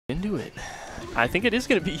into it. I think it is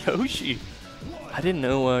going to be Yoshi. I didn't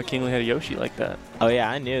know Kingly had a Yoshi like that. Oh yeah,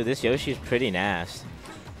 I knew. This Yoshi's pretty nasty.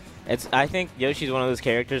 I think Yoshi's one of those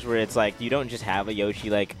characters where it's like you don't just have a Yoshi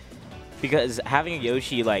like, because having a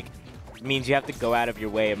Yoshi like means you have to go out of your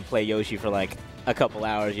way and play Yoshi for like a couple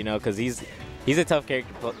hours, you know, because he's a tough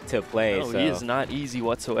character to play. No, so. He is not easy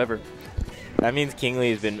whatsoever. That means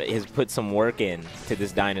Kingly has put some work in to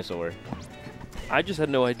this dinosaur. I just had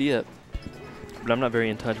no idea, but I'm not very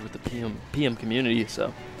in touch with the PM community,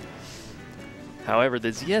 so. However, the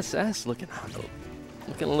ZSS looking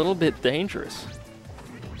a little bit dangerous.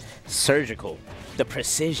 Surgical, the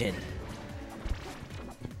precision.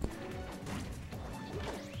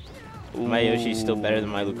 Ooh. My Yoshi's still better than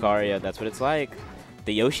my Lucario. That's what it's like.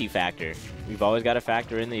 The Yoshi factor. We've always got to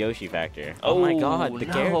factor in the Yoshi factor. Oh my God, the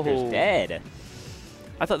character's dead.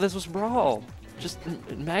 I thought this was Brawl. Just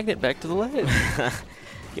magnet back to the ledge.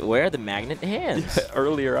 Where are the magnet hands?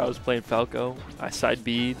 Earlier I was playing Falco. I side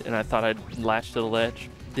B'd and I thought I'd latch to the ledge.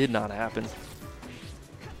 Did not happen.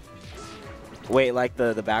 Wait, like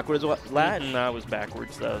the backwards latch? No, I was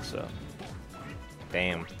backwards though, so.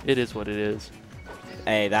 Damn. It is what it is.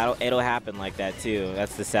 Hey, it'll happen like that too.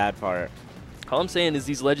 That's the sad part. All I'm saying is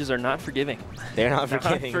these ledges are not forgiving. They're not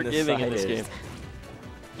forgiving. Not forgiving in this game.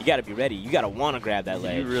 You got to be ready. You got to want to grab that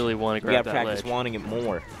ledge. You really want to grab that ledge. You got to practice wanting it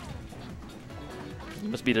more. You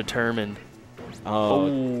must be determined. Oh,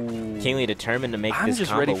 Kingly determined to make this combo work. I'm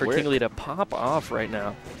just ready for Kingly to pop off right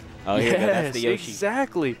now. Oh, here we go. That's the Yoshi.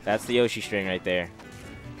 Exactly. That's the Yoshi string right there.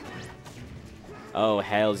 Oh,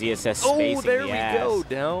 hell. ZSS spacing Oh, there the we ass. go.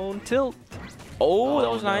 Down tilt. Oh, that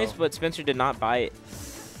was nice, but Spencer did not buy it.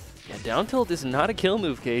 Yeah, down tilt is not a kill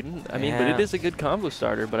move, Caden. I mean, but it is a good combo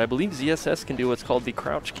starter. But I believe ZSS can do what's called the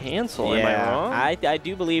crouch cancel. Am I wrong? I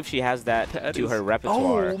do believe she has that to her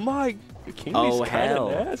repertoire. Oh, my. Kingly's kind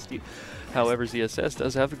of nasty. However, ZSS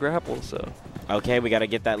does have the grapple, so. Okay, we got to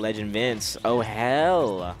get that Legend Vince. Oh,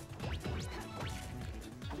 hell.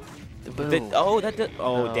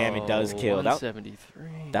 Damn, it does kill.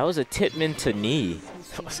 173. That was a Tipman to knee.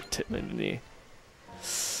 That was a Tipman to knee.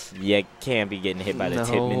 Yeah, can't be getting hit by the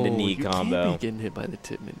Tipman to knee combo. Can't be getting hit by the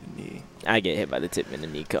Tipman to knee. I get hit by the Tipman to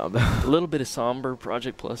knee combo. A little bit of somber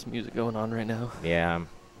Project Plus music going on right now. Yeah,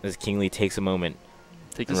 as Kingly takes a moment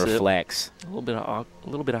and reflects. A little bit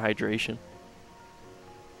of hydration.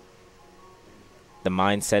 The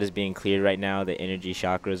mindset is being cleared right now. The energy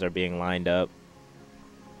chakras are being lined up.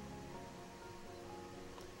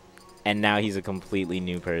 And now he's a completely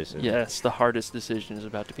new person. Yes, the hardest decision is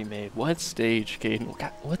about to be made. What stage, Caden?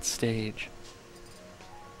 What stage?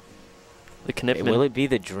 The commitment. Will it be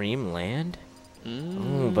the Dreamland?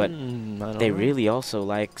 But they really also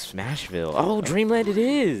like Smashville. Oh, Dreamland it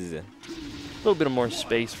is! A little bit of more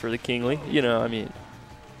space for the Kingly. You know, I mean.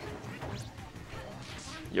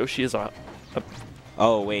 Yoshi is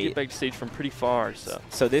Oh, wait. Get back to stage from pretty far, so.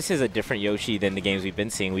 So this is a different Yoshi than the games we've been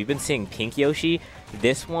seeing. We've been seeing pink Yoshi.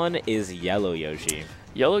 This one is yellow Yoshi.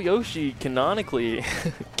 Yellow Yoshi, canonically,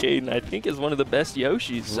 Caden, I think is one of the best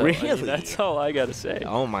Yoshis. So, really? I mean, that's all I got to say.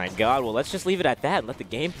 Oh, my God. Well, let's just leave it at that and let the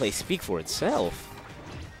gameplay speak for itself.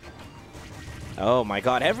 Oh, my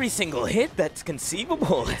God. Every single hit that's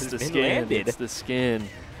conceivable has been landed. It's the skin.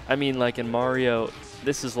 I mean, like in Mario,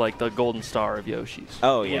 this is like the golden star of Yoshi's.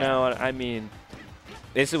 Oh, yeah. You know, I mean.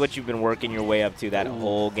 This is what you've been working your way up to that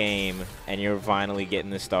whole game, and you're finally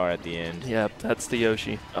getting the star at the end. Yep, that's the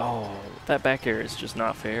Yoshi. Oh, that back air is just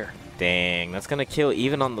not fair. Dang, that's going to kill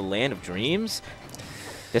even on the Land of Dreams?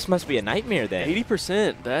 This must be a nightmare then.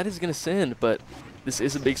 80%, that is going to send, but this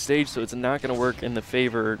is a big stage, so it's not going to work in the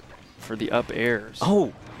favor for the up airs.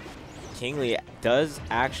 Oh, Kingly does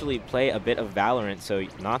actually play a bit of Valorant, so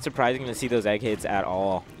not surprising to see those egg hits at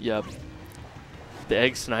all. Yep. The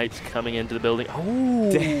egg snipes coming into the building. Oh,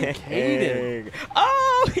 Caden.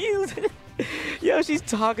 Oh, Yoshi's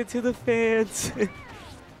talking to the fans.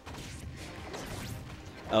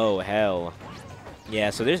 Oh, hell.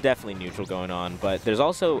 Yeah, so there's definitely neutral going on, but there's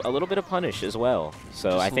also a little bit of punish as well.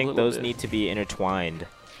 So I think those need to be intertwined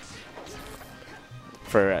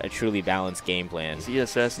for a truly balanced game plan.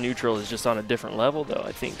 ZSS neutral is just on a different level, though,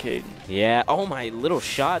 I think, Caden. Yeah. Oh, my little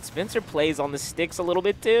shot. Spencer plays on the sticks a little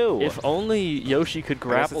bit, too. If only Yoshi could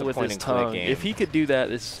grapple with his tongue. If he could do that,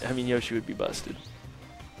 I mean, Yoshi would be busted.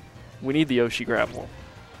 We need the Yoshi grapple.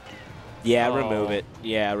 Yeah, remove it.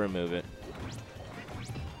 Yeah, remove it.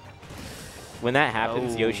 When that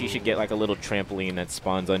happens, Yoshi should get like a little trampoline that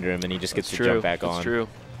spawns under him, and he just gets to jump back on. That's true.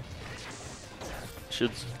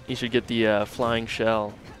 He should get the flying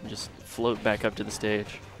shell and just float back up to the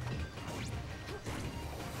stage.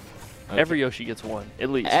 Okay. Every Yoshi gets one, at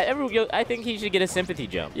least. I think he should get a sympathy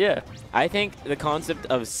jump. Yeah. I think the concept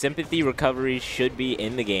of sympathy recovery should be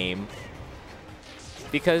in the game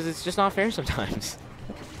because it's just not fair sometimes.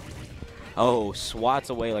 Oh, swats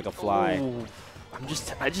away like a fly. Oh,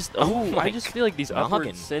 I just feel like these Noggin.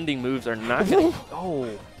 upward sending moves are not gonna. Oh,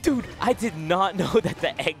 dude, I did not know that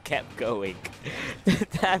the egg kept going.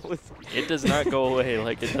 That was. It does not go away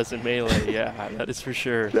like it does in Melee. Yeah, that is for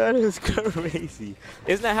sure. That is crazy.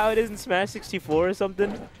 Isn't that how it is in Smash 64 or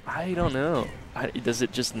something? I don't know. Does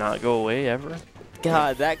it just not go away ever?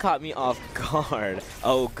 God, that caught me off guard.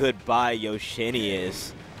 Oh, goodbye,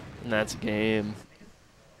 Yoshinius. And that's a game.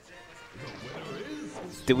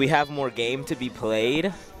 Do we have more game to be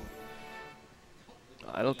played?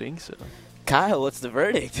 I don't think so. Kyle, what's the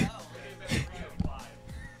verdict?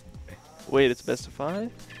 Wait, it's best of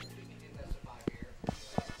 5?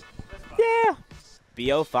 Yeah.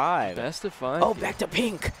 BO5. Best of 5? Oh, back to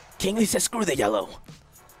pink. Kingly says screw the yellow.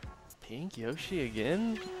 Pink Yoshi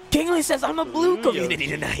again? Kingly says I'm a blue Blue community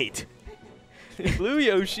Yoshi. tonight. Blue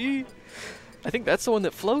Yoshi? I think that's the one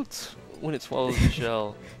that floats when it swallows the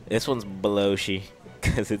shell. This one's Bloshi,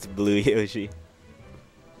 because it's Blue Yoshi.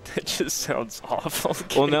 That just sounds awful.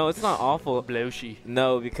 Well, no, it's not awful. Bloshi.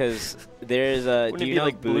 No, because there's a. Do you know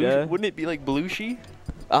like Buddha? Wouldn't it be like Blushi?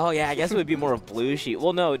 Oh yeah, I guess it would be more of Blushi.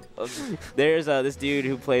 Well, no, there's this dude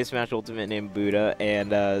who plays Smash Ultimate named Buddha,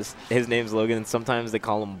 and his name's Logan, and sometimes they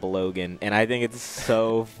call him Blogan, and I think it's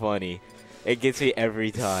so funny. It gets me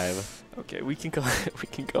every time. Okay, we can call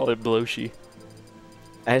it Bloshi.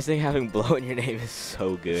 I just think having blow in your name is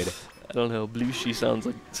so good. I don't know. Blushi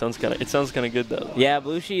sounds kind of good though. Yeah,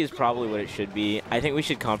 Blushi is probably what it should be. I think we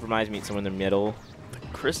should compromise, meet somewhere in the middle. The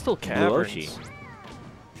Crystal Caverns. Yoshi.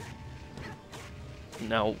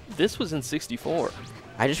 Now, this was in 64.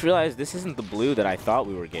 I just realized this isn't the blue that I thought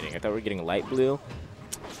we were getting. I thought we were getting light blue.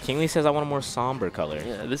 Kingly says I want a more somber color.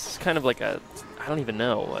 Yeah, this is kind of like a, I don't even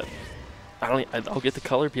know what. I'll get the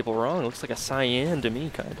color people wrong. It looks like a cyan to me,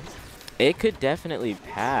 kind of. It could definitely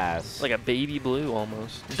pass. Like a baby blue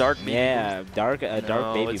almost. Dark baby yeah, blue. dark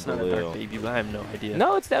No, baby it's blue. not a dark baby blue. I have no idea.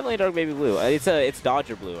 No, it's definitely a dark baby blue. It's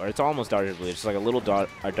Dodger blue, or it's almost Dodger blue. It's just like a little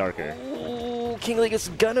darker. Ooh, King League is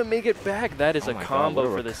gonna make it back. That is Oh a my God, combo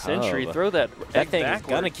what a for the recov. century. Throw that That egg thing is backwards.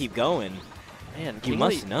 gonna keep going. Man, You King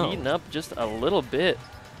must League know. heating up just a little bit.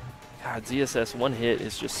 God, ZSS one hit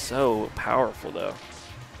is just so powerful though.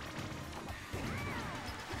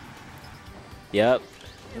 Yep.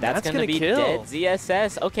 And That's gonna be kill. dead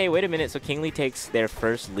ZSS. Okay, wait a minute. So Kingly takes their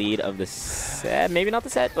first lead of the set. Maybe not the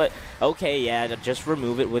set, but okay, yeah. Just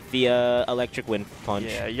remove it with the electric wind punch.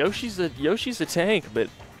 Yeah, Yoshi's a tank, but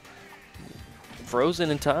frozen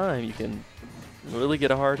in time, you can really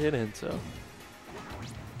get a hard hit in. So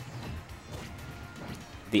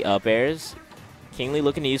The up airs. Kingly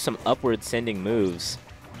looking to use some upward sending moves.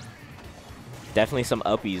 Definitely some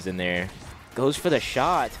uppies in there. Goes for the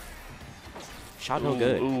shot. Shot no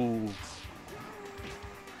good. Ooh.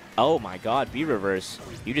 Oh my God, B-reverse.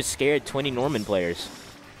 You just scared 20 Norman players.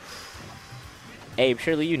 Abe,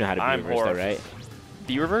 surely you know how to I'm B-reverse though, horrified. right?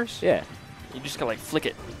 B reverse? Yeah. You just gotta like flick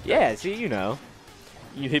it. Yeah, see, you know.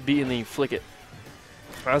 You hit B and then you flick it.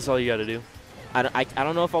 That's all you gotta do. I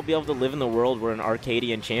don't know if I'll be able to live in the world where an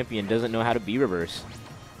Arcadian champion doesn't know how to B-reverse.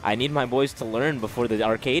 I need my boys to learn before the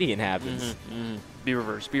Arcadian happens. B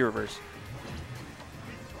reverse, B reverse.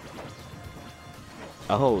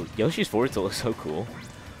 Oh, Yoshi's forward tilt looks so cool.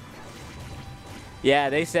 Yeah,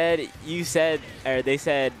 they said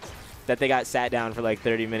that they got sat down for like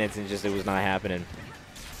 30 minutes and just it was not happening.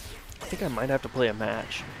 I think I might have to play a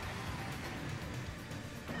match.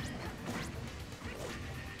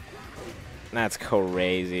 That's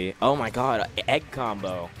crazy. Oh my God, egg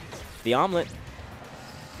combo. The omelet.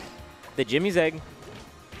 The Jimmy's egg.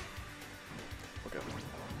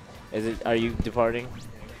 Okay. Are you departing?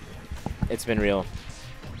 It's been real.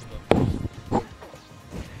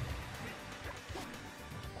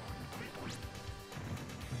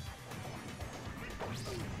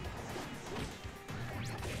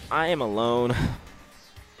 I am alone.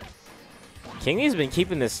 Kingy's been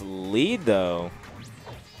keeping this lead though.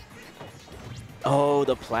 Oh,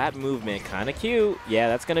 the plat movement, kind of cute. Yeah,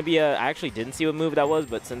 that's going to be a... I actually didn't see what move that was,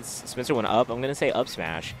 but since Spencer went up, I'm going to say up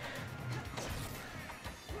smash.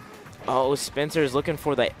 Oh, Spencer's looking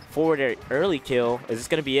for the forward air early kill. Is this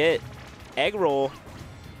going to be it? Egg roll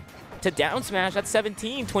to down smash. That's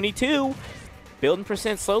 17, 22. Building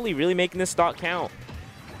percent slowly, really making this stock count.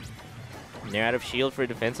 And they're out of shield for a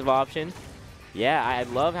defensive option. Yeah, I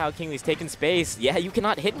love how Kingly's taking space. Yeah, you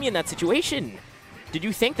cannot hit me in that situation. Did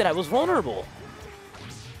you think that I was vulnerable?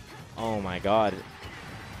 Oh my God.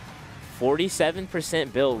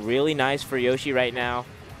 47% build. Really nice for Yoshi right now.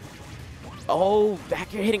 Oh,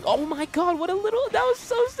 back air hitting. Oh my god, what a little. That was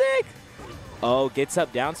so sick. Oh, gets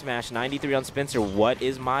up, down smash. 93 on Spencer. What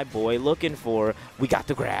is my boy looking for? We got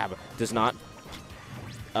the grab. Does not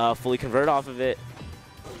fully convert off of it.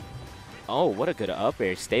 Oh, what a good up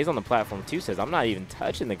air. Stays on the platform too. Says, I'm not even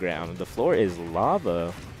touching the ground. The floor is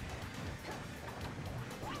lava.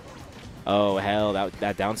 Oh, hell,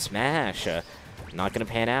 that down smash. Not going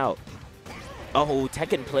to pan out. Oh,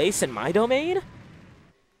 tech in place in my domain?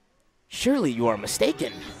 Surely you are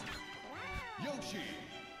mistaken.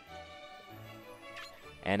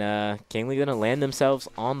 And KingLY going to land themselves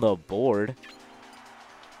on the board.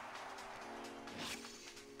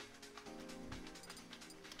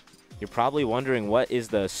 You're probably wondering what is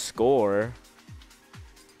the score.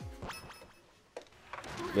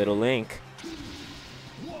 Little Link.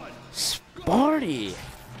 Sparty!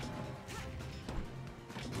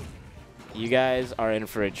 You guys are in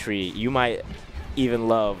for a treat. You might even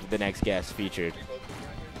love the next guest featured.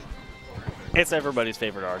 It's everybody's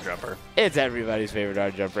favorite R jumper. It's everybody's favorite R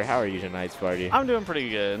jumper. How are you tonight, Sparty? I'm doing pretty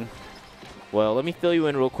good. Well, let me fill you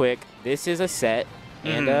in real quick. This is a set,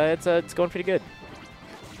 and it's going pretty good.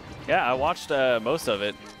 Yeah, I watched most of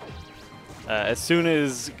it. As soon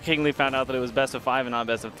as KingLY found out that it was best of 5 and not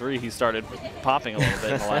best of 3, he started popping a little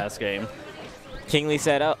bit in the last game. KingLY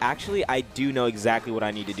said, oh, actually, I do know exactly what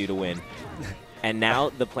I need to do to win. And now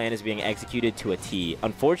the plan is being executed to a T.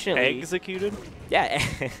 Unfortunately... Executed? Yeah,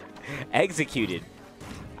 executed.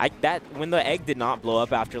 When the egg did not blow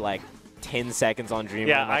up after like 10 seconds on Dream,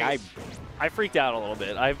 yeah, like, I freaked out a little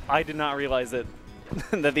bit. I did not realize that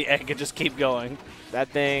that the egg could just keep going. That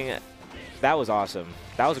thing, that was awesome.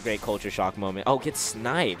 That was a great culture shock moment. Oh, gets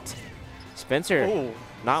sniped. Spencer, Ooh.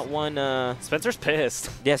 not one. Spencer's pissed.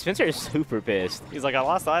 Yeah, Spencer is super pissed. He's like, I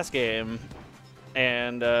lost the last game,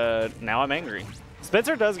 and now I'm angry.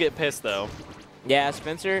 Spencer does get pissed, though. Yeah,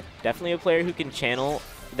 Spencer, definitely a player who can channel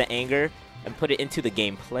the anger and put it into the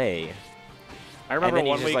gameplay. I remember and then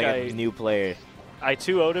one he's just week like a new player. I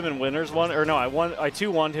 2-0'd him in winners one, or no, I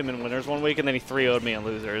 2-1'd him in winners one week, and then he 3-0'd me in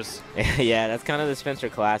losers. Yeah, that's kind of the Spencer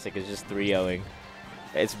classic, is just 3-0ing.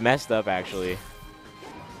 It's messed up, actually.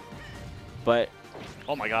 But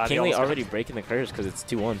oh my god, KingLY already breaking the curse because it's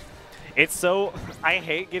 2-1. It's so, I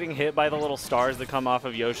hate getting hit by the little stars that come off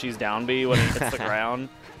of Yoshi's down B when it hits the ground.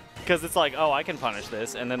 Because it's like, oh, I can punish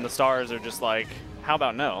this, and then the stars are just like, how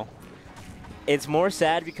about no? It's more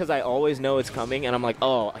sad because I always know it's coming, and I'm like,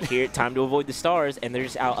 oh, here, time to avoid the stars, and they're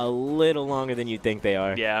just out a little longer than you think they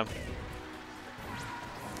are. Yeah.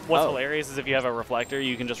 What's hilarious is if you have a reflector,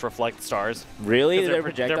 you can just reflect stars. Really? They're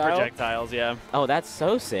projectiles? They're projectiles, yeah. Oh, that's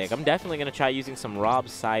so sick. I'm definitely going to try using some Rob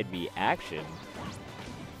side B action.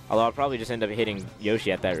 Although I'll probably just end up hitting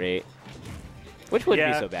Yoshi at that rate, which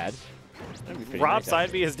wouldn't be so bad. Rob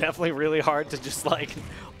side B is definitely really hard to just like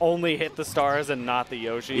only hit the stars and not the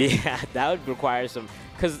Yoshi. Yeah, that would require some,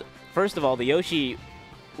 because first of all, the Yoshi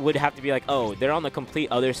would have to be like, oh, they're on the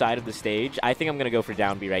complete other side of the stage. I think I'm going to go for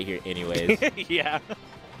down B right here anyways. Yeah.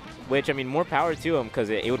 Which, I mean, more power to him because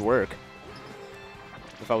it would work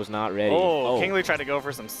if I was not ready. Oh, KingLY tried to go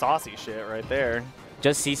for some saucy shit right there.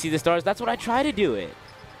 Just CC the stars. That's what I try to do it.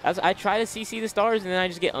 I try to CC the stars and then I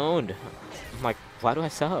just get owned. I'm like, why do I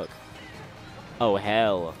suck? Oh,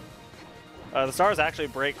 hell. The stars actually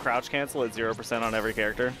break crouch cancel at 0% on every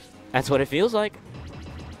character. That's what it feels like.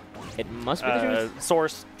 It must be the truth.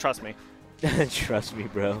 Source, trust me. Trust me,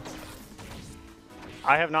 bro.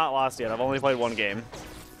 I have not lost yet. I've only played one game.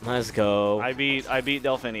 Let's go. I beat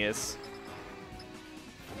Delphinius.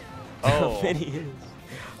 Delphinius.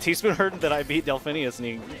 Teaspoon heard that I beat Delphinius and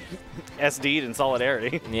he SD'd in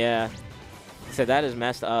solidarity. Yeah. He said, that is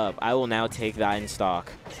messed up. I will now take that in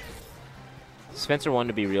stock. Spencer wanted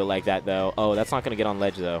to be real like that, though. Oh, that's not going to get on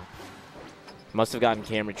ledge, though. Must have gotten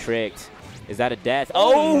camera tricked. Is that a death?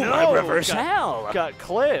 Oh, no! My reverse hell! Got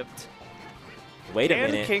clipped. Wait a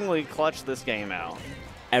minute. Can KingLY clutch this game out?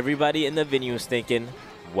 Everybody in the venue is thinking,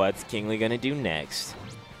 what's KingLY going to do next?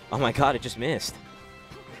 Oh, my God, it just missed.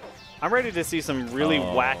 I'm ready to see some really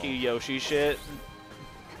wacky Yoshi shit.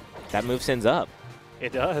 That move sends up.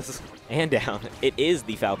 It does. And down. It is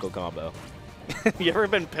the Falco combo. You ever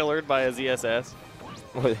been pillared by a ZSS?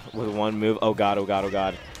 With one move? Oh, God, oh, God, oh,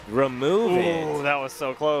 God. Remove it. Ooh, that was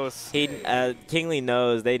so close. KingLY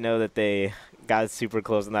knows. They know that they got super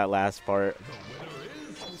close in that last part.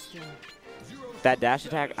 That dash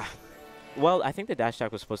attack... Well, I think the dash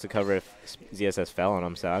attack was supposed to cover if ZSS fell on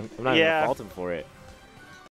him, so I'm not even going to fault him for it.